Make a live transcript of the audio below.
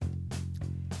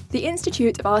The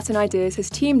Institute of Art and Ideas has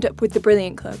teamed up with the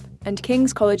Brilliant Club and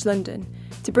King's College London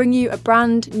to bring you a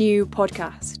brand new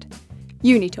podcast,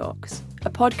 Uni Talks, a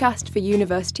podcast for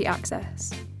university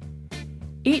access.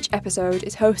 Each episode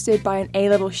is hosted by an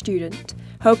A-level student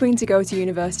hoping to go to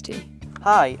university.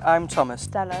 Hi, I'm Thomas.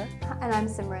 Stella. And I'm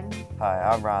Simran. Hi,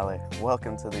 I'm Riley.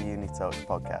 Welcome to the Uni Talks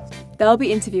podcast. They'll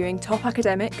be interviewing top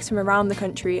academics from around the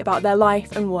country about their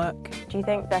life and work. Do you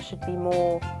think there should be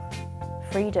more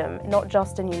freedom, not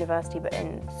just in university but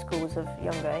in schools of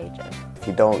younger ages? If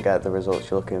you don't get the results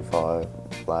you're looking for,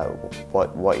 like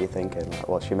what are you thinking? Like,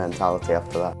 what's your mentality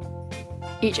after that?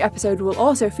 Each episode will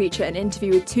also feature an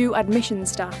interview with two admissions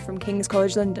staff from King's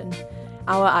College London,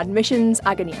 our admissions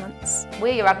agony ants.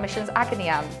 We're your admissions agony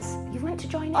ants. You went to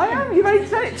join in. I am, you've only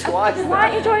said it twice. Why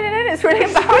aren't you joining in? It's really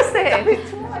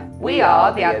embarrassing. We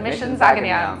are the admissions agony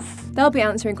ants. They'll be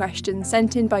answering questions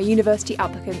sent in by university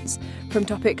applicants from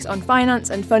topics on finance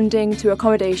and funding to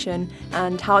accommodation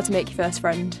and how to make your first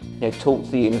friend. Talk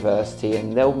to the university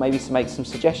and they'll maybe make some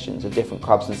suggestions of different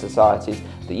clubs and societies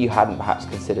that you hadn't perhaps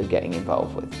considered getting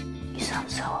involved with. You sound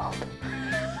so old.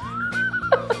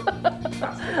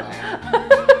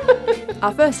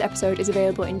 Our first episode is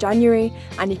available in January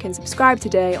and you can subscribe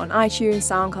today on iTunes,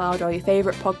 SoundCloud or your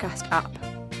favourite podcast app.